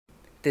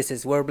This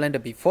is World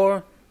Blender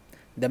before.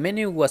 The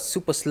menu was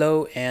super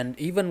slow, and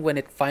even when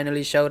it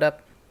finally showed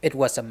up, it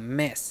was a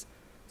mess.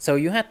 So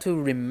you had to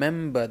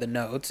remember the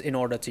nodes in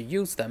order to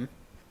use them,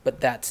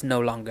 but that's no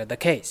longer the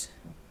case.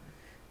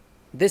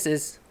 This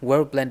is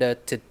World Blender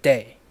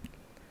today.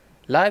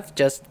 Life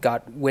just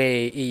got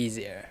way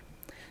easier.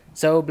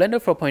 So Blender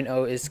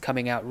 4.0 is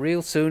coming out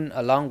real soon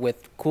along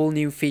with cool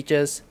new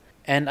features,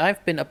 and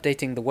I've been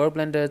updating the World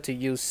Blender to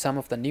use some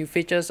of the new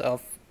features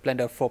of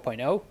Blender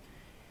 4.0.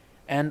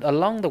 And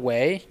along the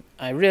way,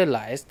 I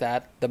realized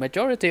that the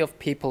majority of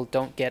people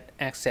don't get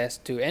access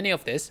to any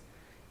of this,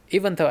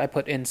 even though I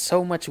put in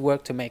so much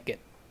work to make it.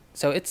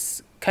 So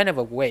it's kind of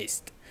a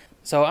waste.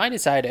 So I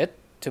decided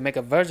to make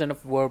a version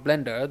of World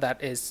Blender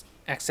that is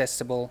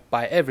accessible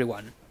by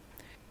everyone.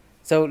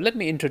 So let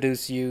me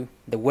introduce you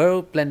the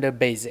World Blender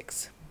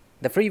Basics,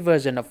 the free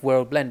version of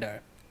World Blender.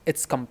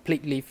 It's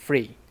completely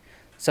free.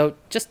 So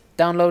just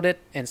download it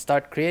and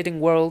start creating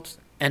worlds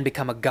and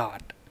become a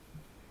god.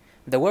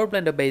 The World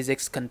Blender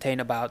Basics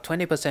contain about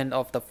 20%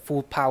 of the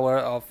full power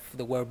of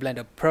the World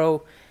Blender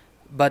Pro,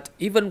 but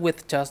even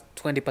with just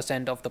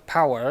 20% of the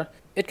power,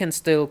 it can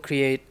still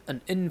create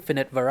an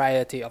infinite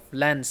variety of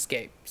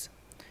landscapes.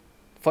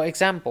 For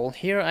example,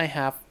 here I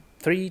have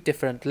 3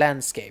 different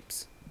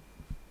landscapes.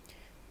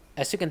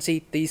 As you can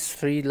see, these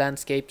 3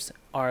 landscapes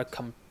are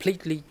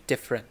completely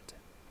different.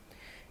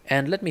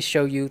 And let me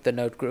show you the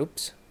node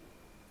groups.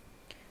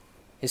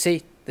 You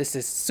see, this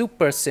is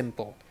super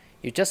simple.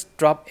 You just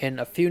drop in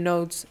a few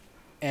nodes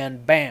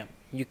and bam,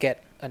 you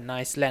get a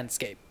nice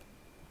landscape.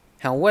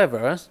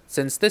 However,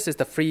 since this is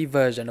the free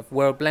version of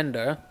World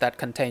Blender that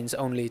contains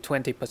only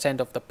 20%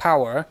 of the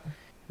power,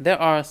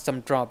 there are some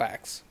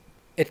drawbacks.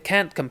 It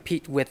can't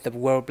compete with the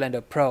World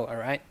Blender Pro,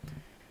 alright?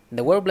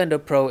 The World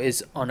Blender Pro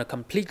is on a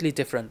completely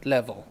different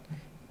level.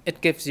 It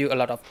gives you a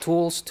lot of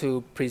tools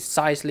to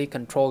precisely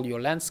control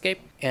your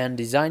landscape and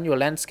design your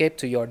landscape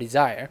to your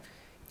desire.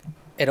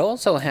 It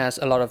also has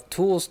a lot of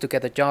tools to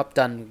get the job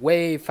done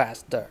way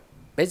faster.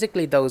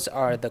 Basically, those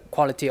are the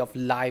quality of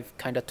life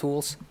kind of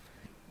tools.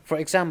 For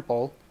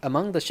example,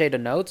 among the shader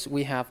nodes,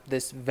 we have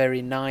this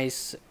very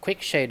nice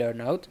quick shader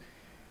node.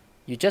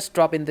 You just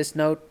drop in this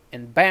node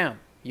and bam,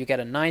 you get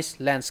a nice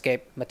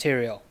landscape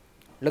material.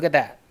 Look at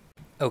that.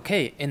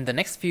 Okay, in the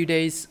next few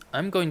days,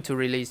 I'm going to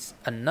release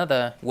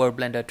another World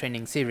Blender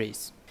training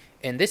series.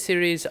 In this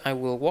series, I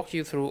will walk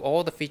you through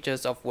all the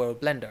features of World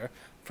Blender,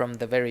 from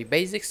the very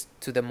basics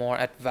to the more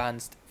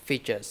advanced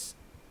features.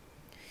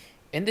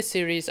 In this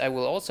series, I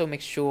will also make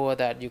sure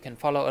that you can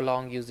follow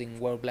along using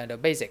World Blender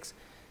Basics.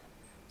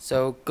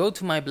 So go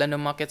to my Blender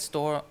Market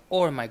store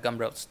or my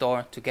Gumroad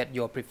store to get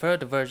your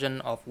preferred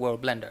version of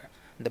World Blender,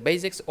 the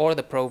Basics or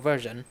the Pro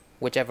version,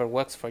 whichever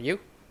works for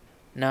you.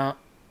 Now,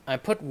 I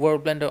put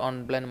World Blender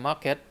on Blender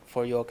Market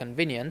for your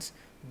convenience,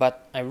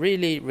 but I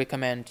really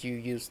recommend you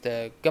use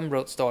the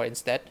Gumroad store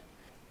instead,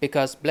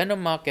 because Blender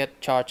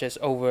Market charges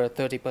over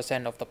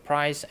 30% of the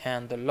price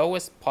and the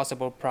lowest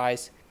possible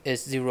price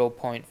is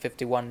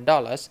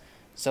 $0.51,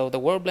 so the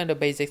World Blender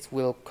Basics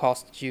will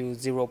cost you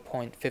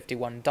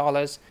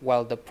 $0.51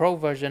 while the Pro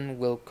version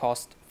will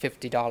cost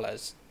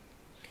 $50.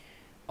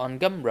 On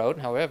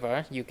Gumroad,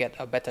 however, you get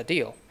a better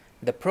deal.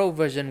 The Pro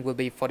version will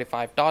be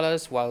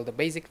 $45 while the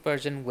basic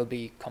version will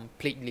be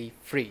completely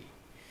free.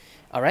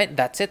 Alright,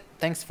 that's it.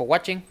 Thanks for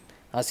watching.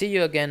 I'll see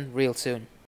you again real soon.